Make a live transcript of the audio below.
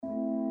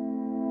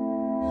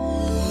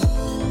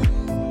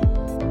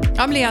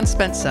I'm Leanne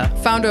Spencer,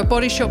 founder of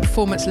Body Shop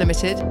Performance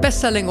Limited,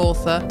 best-selling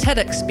author,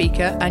 TEDx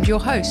speaker, and your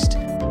host.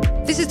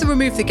 This is the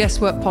Remove the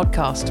Guesswork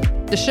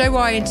podcast, the show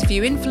where I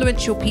interview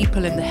influential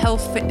people in the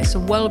health, fitness,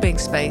 and well-being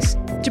space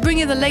to bring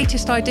you the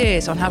latest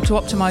ideas on how to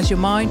optimize your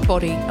mind,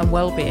 body, and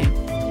well-being.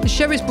 The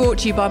show is brought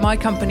to you by my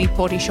company,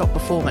 Body Shop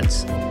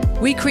Performance.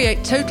 We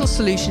create total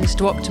solutions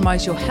to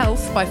optimize your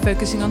health by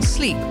focusing on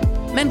sleep,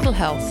 mental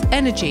health,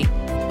 energy,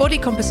 body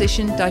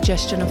composition,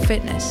 digestion, and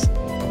fitness.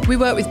 We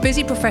work with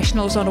busy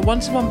professionals on a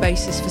one-to-one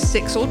basis for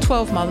 6 or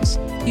 12 months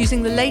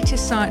using the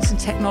latest science and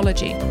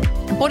technology.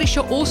 And Body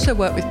Shop also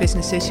work with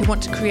businesses who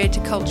want to create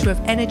a culture of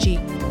energy,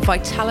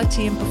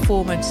 vitality and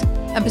performance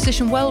and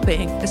position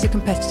well-being as a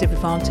competitive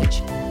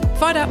advantage.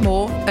 Find out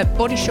more at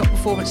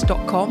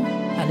bodyshopperformance.com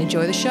and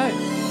enjoy the show.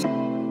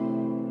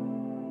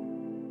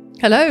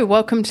 Hello,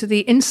 welcome to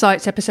the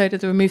Insights episode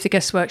of the Remove the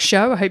Guesswork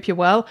show. I hope you're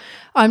well.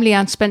 I'm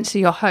Leanne Spencer,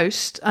 your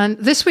host. And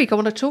this week I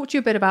want to talk to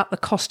you a bit about the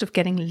cost of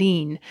getting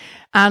lean.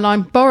 And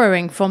I'm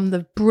borrowing from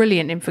the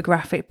brilliant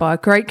infographic by a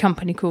great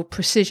company called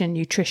Precision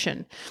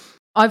Nutrition.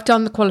 I've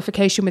done the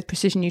qualification with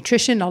Precision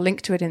Nutrition. I'll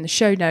link to it in the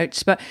show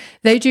notes, but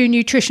they do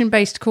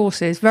nutrition-based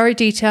courses, very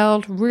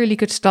detailed, really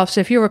good stuff.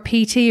 So if you're a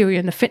PT or you're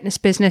in the fitness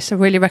business, I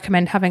really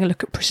recommend having a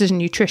look at Precision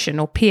Nutrition,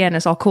 or PN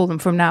as I'll call them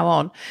from now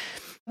on.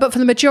 But for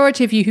the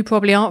majority of you who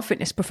probably aren't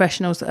fitness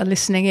professionals that are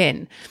listening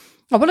in,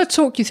 I want to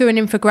talk you through an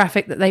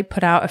infographic that they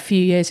put out a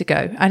few years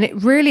ago. And it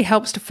really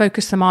helps to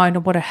focus the mind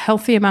on what a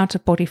healthy amount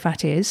of body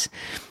fat is,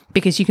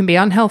 because you can be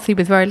unhealthy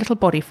with very little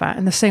body fat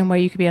in the same way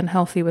you can be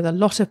unhealthy with a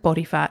lot of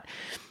body fat.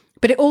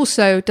 But it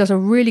also does a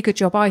really good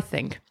job, I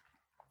think,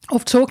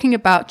 of talking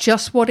about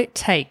just what it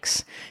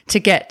takes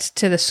to get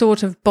to the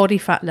sort of body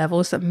fat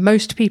levels that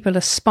most people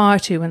aspire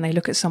to when they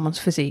look at someone's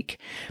physique,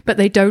 but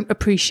they don't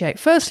appreciate.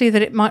 Firstly,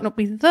 that it might not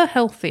be the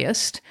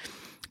healthiest,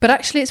 but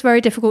actually it's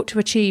very difficult to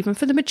achieve. And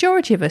for the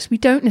majority of us, we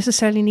don't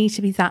necessarily need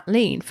to be that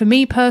lean. For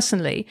me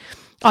personally,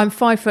 I'm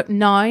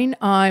 5'9",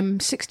 I'm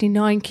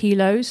 69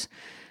 kilos.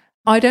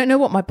 I don't know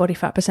what my body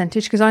fat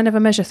percentage, because I never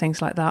measure things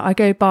like that. I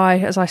go by,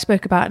 as I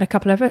spoke about in a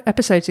couple of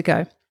episodes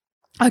ago,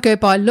 I go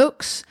by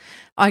looks.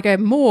 I go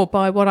more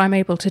by what I'm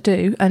able to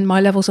do and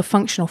my levels of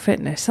functional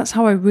fitness. That's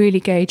how I really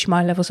gauge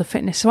my levels of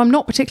fitness. So I'm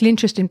not particularly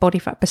interested in body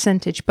fat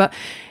percentage, but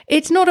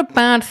it's not a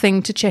bad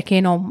thing to check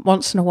in on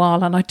once in a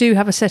while. And I do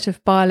have a set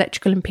of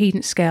bioelectrical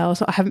impedance scales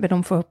that I haven't been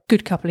on for a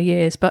good couple of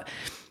years, but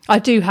I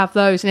do have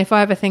those. And if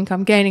I ever think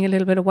I'm gaining a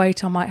little bit of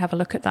weight, I might have a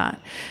look at that.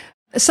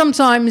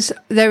 Sometimes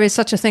there is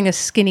such a thing as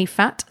skinny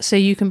fat. So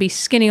you can be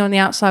skinny on the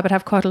outside, but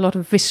have quite a lot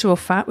of visceral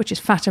fat, which is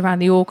fat around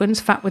the organs,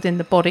 fat within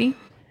the body.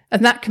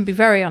 And that can be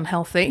very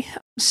unhealthy.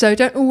 So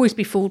don't always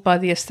be fooled by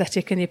the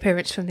aesthetic and the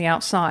appearance from the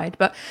outside.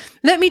 But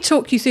let me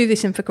talk you through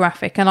this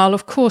infographic, and I'll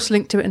of course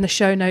link to it in the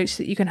show notes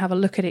so that you can have a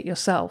look at it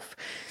yourself.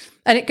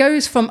 And it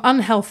goes from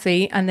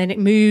unhealthy and then it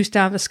moves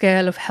down the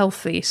scale of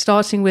healthy,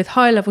 starting with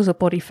high levels of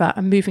body fat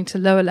and moving to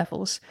lower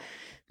levels.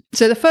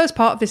 So the first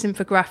part of this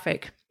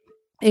infographic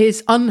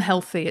is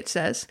unhealthy, it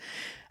says.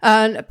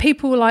 And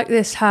people like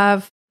this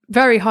have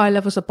very high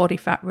levels of body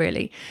fat,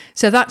 really.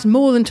 So that's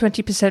more than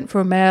 20%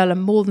 for a male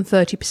and more than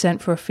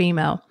 30% for a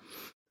female.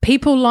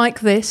 People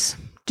like this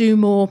eat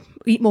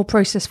more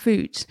processed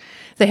foods.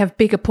 They have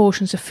bigger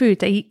portions of food.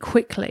 They eat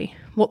quickly.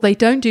 What they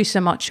don't do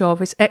so much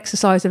of is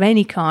exercise of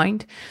any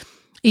kind,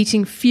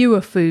 eating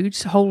fewer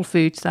foods, whole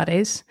foods that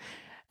is,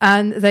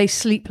 and they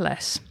sleep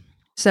less.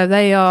 So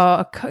they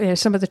are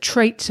some of the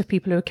traits of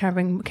people who are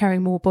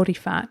carrying more body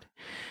fat.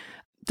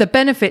 The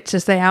benefits,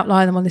 as they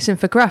outline them on this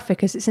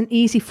infographic, is it's an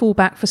easy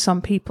fallback for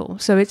some people.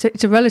 So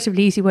it's a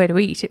relatively easy way to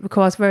eat. It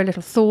requires very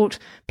little thought,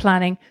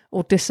 planning,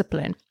 or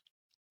discipline.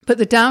 But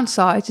the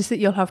downside is that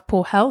you'll have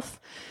poor health,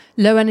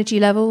 low energy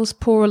levels,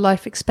 poorer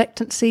life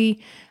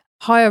expectancy,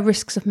 higher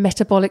risks of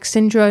metabolic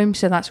syndrome.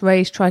 So that's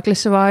raised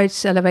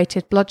triglycerides,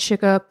 elevated blood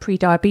sugar,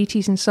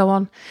 pre-diabetes, and so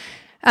on.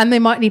 And they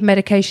might need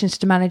medications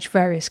to manage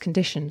various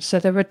conditions. So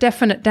there are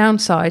definite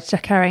downsides to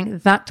carrying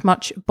that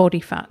much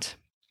body fat.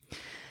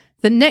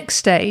 The next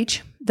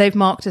stage they've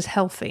marked as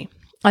healthy.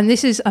 And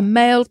this is a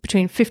male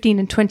between 15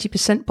 and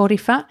 20% body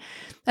fat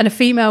and a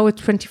female with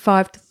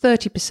 25 to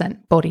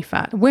 30% body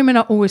fat. Women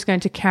are always going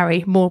to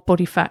carry more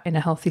body fat in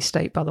a healthy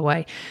state, by the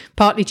way,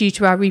 partly due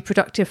to our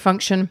reproductive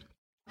function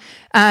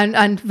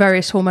and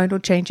various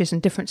hormonal changes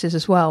and differences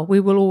as well. We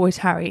will always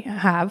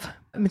have,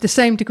 with the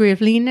same degree of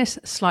leanness,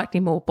 slightly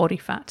more body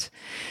fat.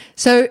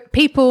 So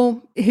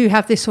people who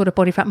have this sort of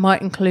body fat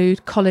might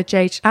include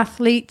college-aged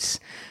athletes,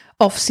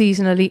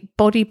 off-season elite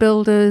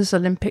bodybuilders,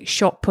 Olympic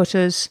shot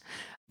putters.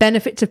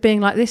 Benefits of being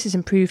like this is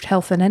improved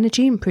health and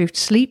energy, improved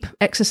sleep,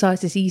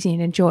 exercise is easy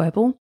and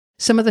enjoyable.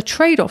 Some of the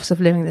trade-offs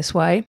of living this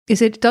way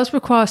is it does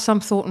require some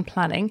thought and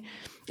planning,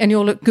 and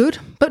you'll look good,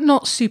 but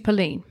not super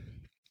lean,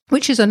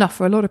 which is enough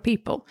for a lot of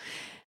people.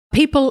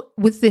 People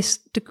with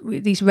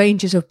these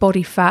ranges of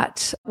body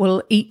fat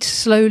will eat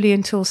slowly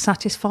until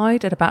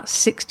satisfied at about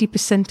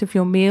 60% of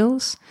your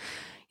meals.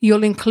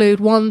 You'll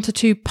include 1 to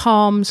 2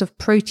 palms of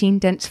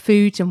protein-dense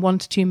foods in 1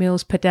 to 2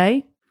 meals per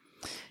day.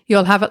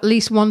 You'll have at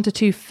least 1 to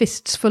 2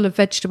 fists full of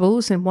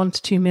vegetables in 1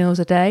 to 2 meals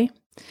a day.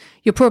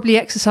 You're probably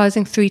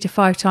exercising 3 to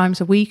 5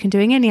 times a week and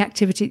doing any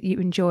activity that you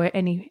enjoy at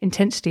any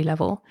intensity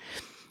level.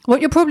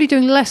 What you're probably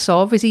doing less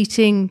of is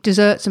eating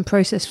desserts and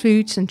processed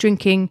foods and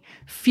drinking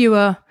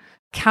fewer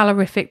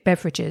calorific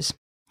beverages.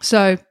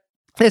 So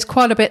there's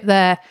quite a bit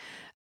there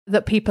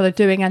that people are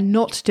doing and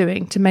not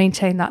doing to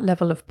maintain that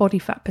level of body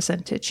fat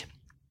percentage.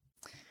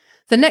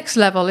 The next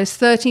level is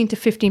 13 to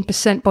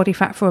 15% body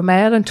fat for a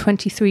male and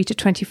 23 to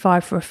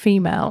 25% for a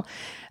female.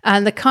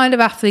 And the kind of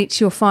athletes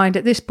you'll find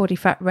at this body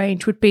fat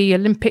range would be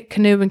Olympic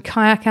canoe and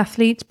kayak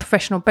athletes,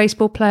 professional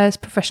baseball players,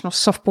 professional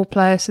softball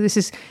players. So this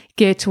is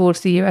geared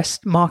towards the US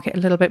market a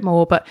little bit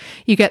more, but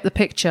you get the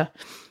picture.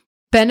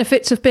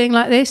 Benefits of being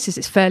like this is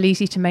it's fairly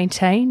easy to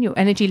maintain. Your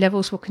energy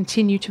levels will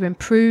continue to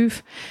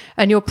improve,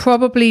 and you'll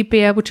probably be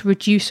able to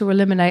reduce or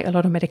eliminate a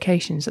lot of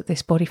medications at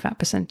this body fat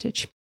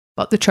percentage.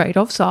 But the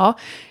trade-offs are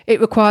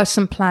it requires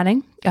some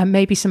planning and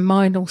maybe some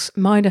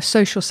minor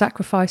social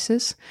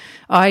sacrifices,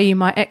 i.e. you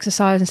might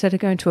exercise instead of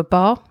going to a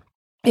bar.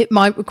 It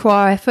might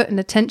require effort and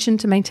attention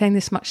to maintain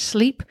this much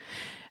sleep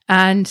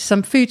and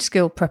some food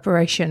skill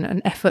preparation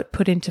and effort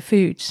put into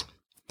foods.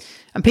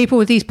 And people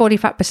with these body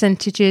fat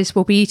percentages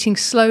will be eating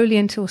slowly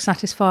until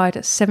satisfied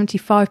at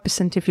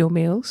 75% of your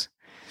meals.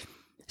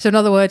 So in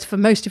other words, for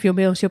most of your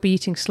meals, you'll be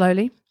eating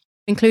slowly,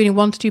 including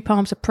 1 to 2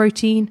 palms of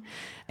protein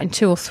and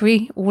 2 or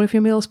 3 all of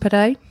your meals per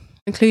day,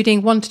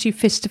 including 1 to 2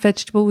 fists of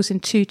vegetables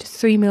in 2 to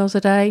 3 meals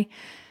a day,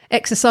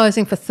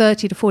 exercising for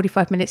 30 to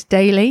 45 minutes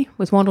daily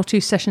with 1 or 2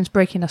 sessions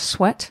breaking a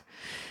sweat,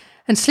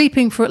 and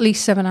sleeping for at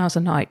least 7 hours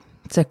a night.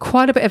 So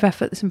quite a bit of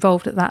effort that's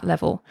involved at that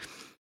level.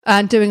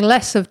 And doing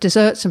less of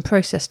desserts and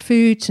processed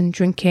foods and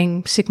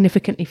drinking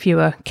significantly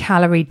fewer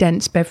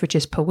calorie-dense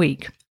beverages per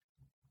week.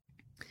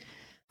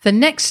 The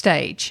next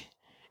stage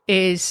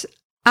is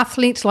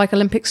athletes like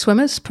Olympic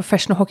swimmers,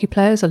 professional hockey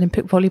players,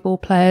 Olympic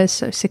volleyball players,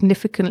 so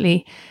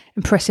significantly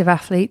impressive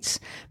athletes,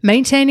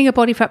 maintaining a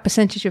body fat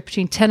percentage of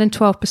between 10 and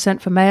 12%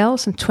 for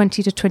males and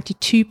 20 to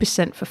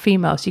 22% for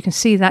females. You can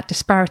see that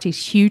disparity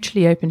is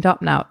hugely opened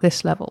up now at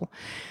this level.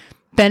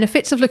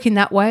 Benefits of looking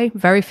that way: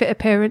 very fit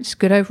appearance,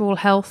 good overall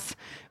health,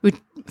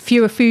 with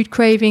fewer food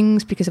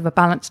cravings because of a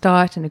balanced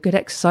diet and a good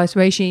exercise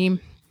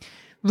regime.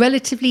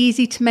 Relatively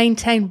easy to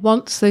maintain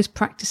once those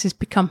practices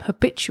become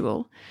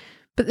habitual.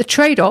 But the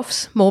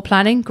trade-offs: more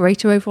planning,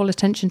 greater overall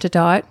attention to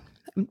diet,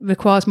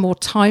 requires more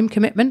time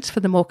commitment for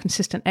the more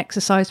consistent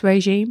exercise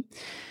regime.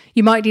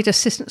 You might need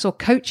assistance or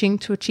coaching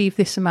to achieve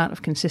this amount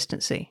of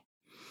consistency.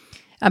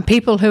 And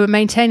people who are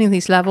maintaining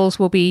these levels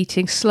will be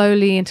eating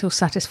slowly until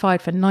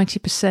satisfied for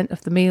 90%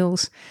 of the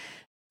meals,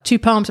 2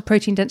 palms of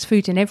protein-dense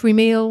food in every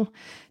meal,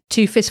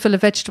 2 fistfuls of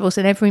vegetables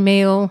in every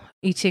meal,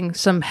 eating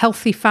some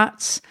healthy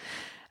fats,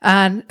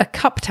 and a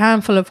cupped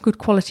handful of good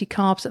quality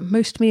carbs at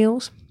most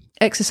meals,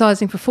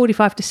 exercising for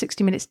 45 to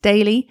 60 minutes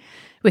daily,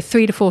 with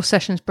 3 to 4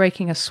 sessions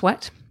breaking a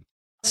sweat,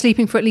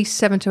 sleeping for at least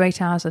 7 to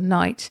 8 hours a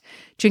night,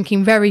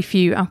 drinking very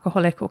few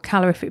alcoholic or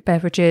calorific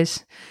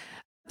beverages,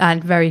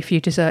 and very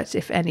few desserts,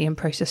 if any, and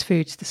processed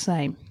foods the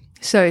same.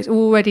 So it's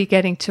already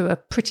getting to a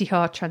pretty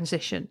hard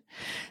transition.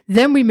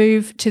 Then we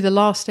move to the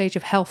last stage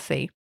of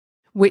healthy,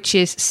 which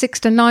is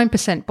 6 to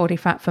 9% body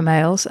fat for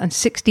males and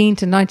 16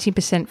 to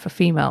 19% for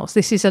females.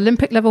 This is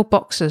Olympic level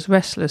boxers,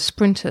 wrestlers,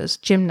 sprinters,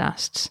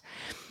 gymnasts.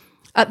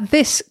 At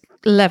this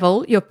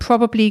level, you've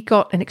probably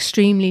got an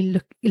extremely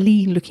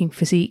lean looking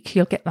physique.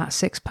 You'll get that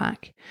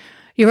 6-pack.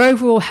 Your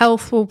overall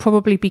health will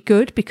probably be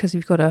good because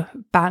you've got a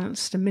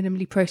balanced and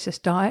minimally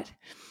processed diet.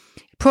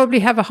 You probably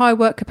have a high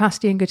work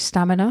capacity and good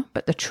stamina,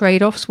 but the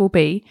trade-offs will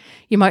be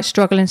you might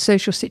struggle in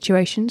social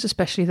situations,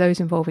 especially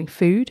those involving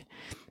food.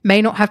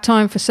 May not have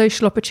time for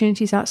social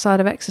opportunities outside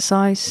of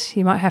exercise.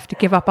 You might have to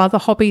give up other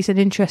hobbies and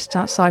interests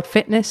outside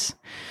fitness.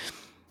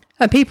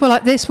 And people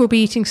like this will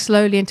be eating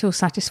slowly until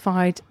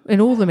satisfied in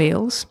all the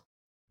meals,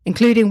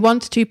 including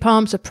 1 to 2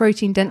 palms of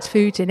protein-dense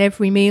foods in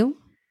every meal,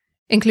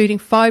 including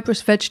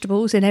fibrous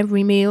vegetables in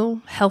every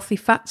meal, healthy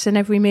fats in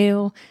every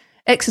meal,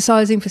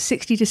 exercising for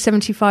 60 to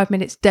 75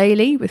 minutes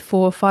daily with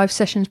 4 or 5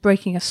 sessions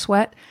breaking a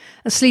sweat,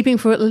 and sleeping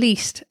for at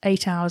least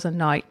 8 hours a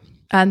night.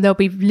 And they'll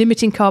be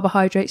limiting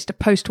carbohydrates to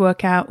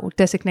post-workout or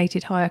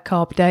designated higher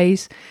carb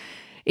days,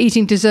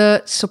 eating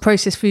desserts or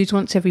processed foods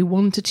once every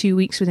 1 to 2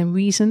 weeks within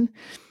reason,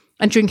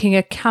 and drinking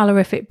a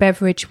calorific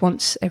beverage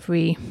once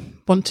every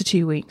 1 to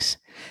 2 weeks.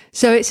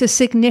 So it's a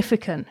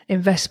significant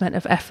investment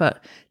of effort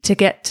to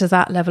get to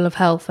that level of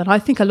health. And I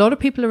think a lot of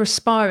people are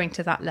aspiring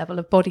to that level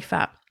of body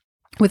fat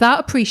without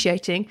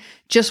appreciating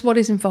just what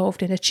is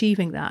involved in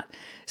achieving that.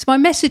 So my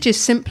message is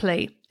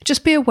simply,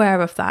 just be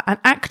aware of that. And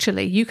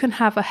actually, you can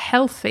have a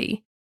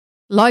healthy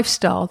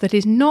lifestyle that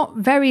is not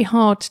very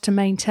hard to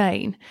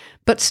maintain,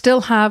 but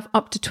still have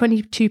up to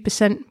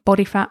 22%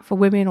 body fat for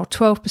women or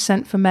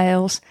 12% for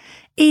males,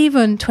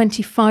 even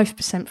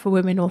 25% for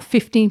women or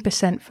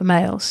 15% for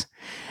males.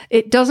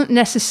 It doesn't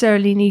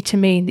necessarily need to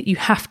mean that you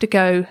have to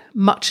go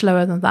much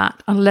lower than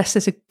that unless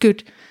there's a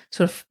good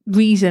sort of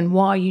reason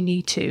why you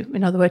need to.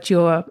 In other words,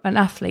 you're an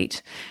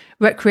athlete,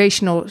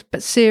 recreational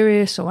but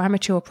serious, or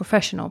amateur or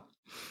professional.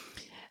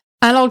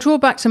 And I'll draw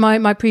back to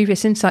my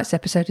previous insights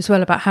episode as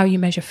well about how you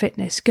measure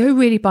fitness. Go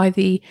really by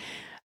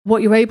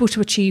what you're able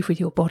to achieve with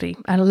your body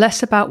and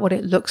less about what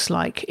it looks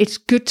like. It's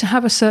good to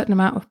have a certain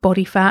amount of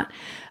body fat.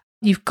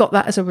 You've got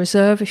that as a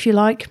reserve, if you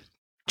like.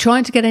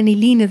 Trying to get any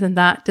leaner than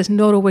that does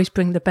not always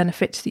bring the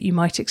benefits that you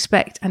might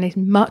expect and is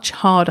much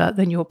harder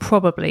than you're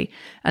probably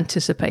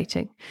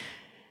anticipating.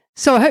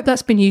 So I hope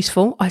that's been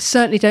useful. I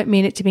certainly don't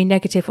mean it to be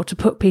negative or to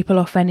put people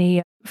off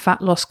any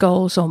fat loss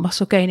goals or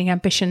muscle gaining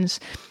ambitions.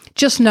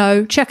 Just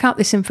check out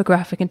this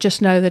infographic and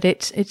just know that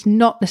it's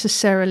not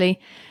necessarily,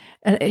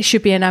 it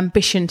should be an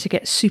ambition to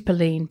get super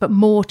lean, but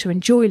more to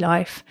enjoy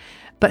life,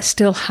 but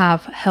still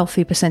have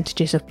healthy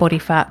percentages of body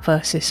fat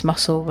versus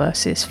muscle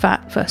versus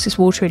fat versus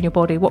water in your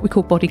body, what we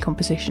call body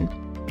composition.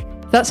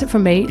 That's it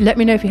from me. Let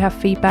me know if you have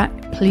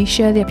feedback. Please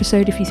share the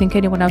episode if you think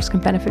anyone else can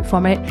benefit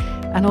from it,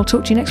 and I'll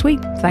talk to you next week.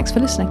 Thanks for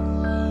listening.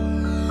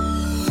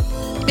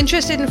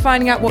 Interested in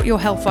finding out what your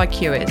health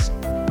IQ is?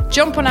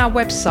 Jump on our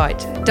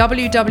website,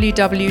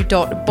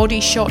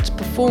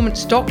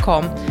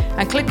 www.bodyshotperformance.com,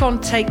 and click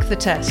on Take the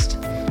Test.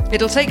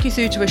 It'll take you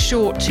through to a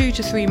short 2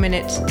 to 3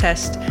 minute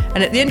test,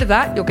 and at the end of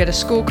that, you'll get a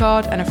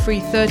scorecard and a free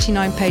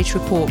 39-page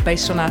report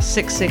based on our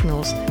 6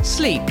 signals: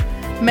 sleep,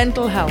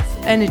 mental health,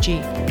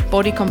 energy,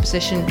 body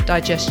composition,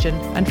 digestion,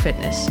 and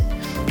fitness.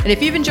 And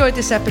if you've enjoyed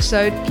this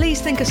episode, please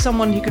think of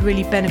someone who could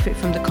really benefit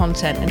from the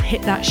content and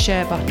hit that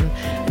share button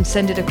and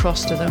send it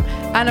across to them.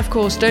 And of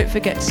course, don't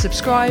forget to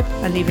subscribe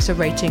and leave us a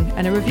rating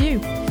and a review.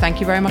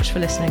 Thank you very much for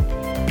listening.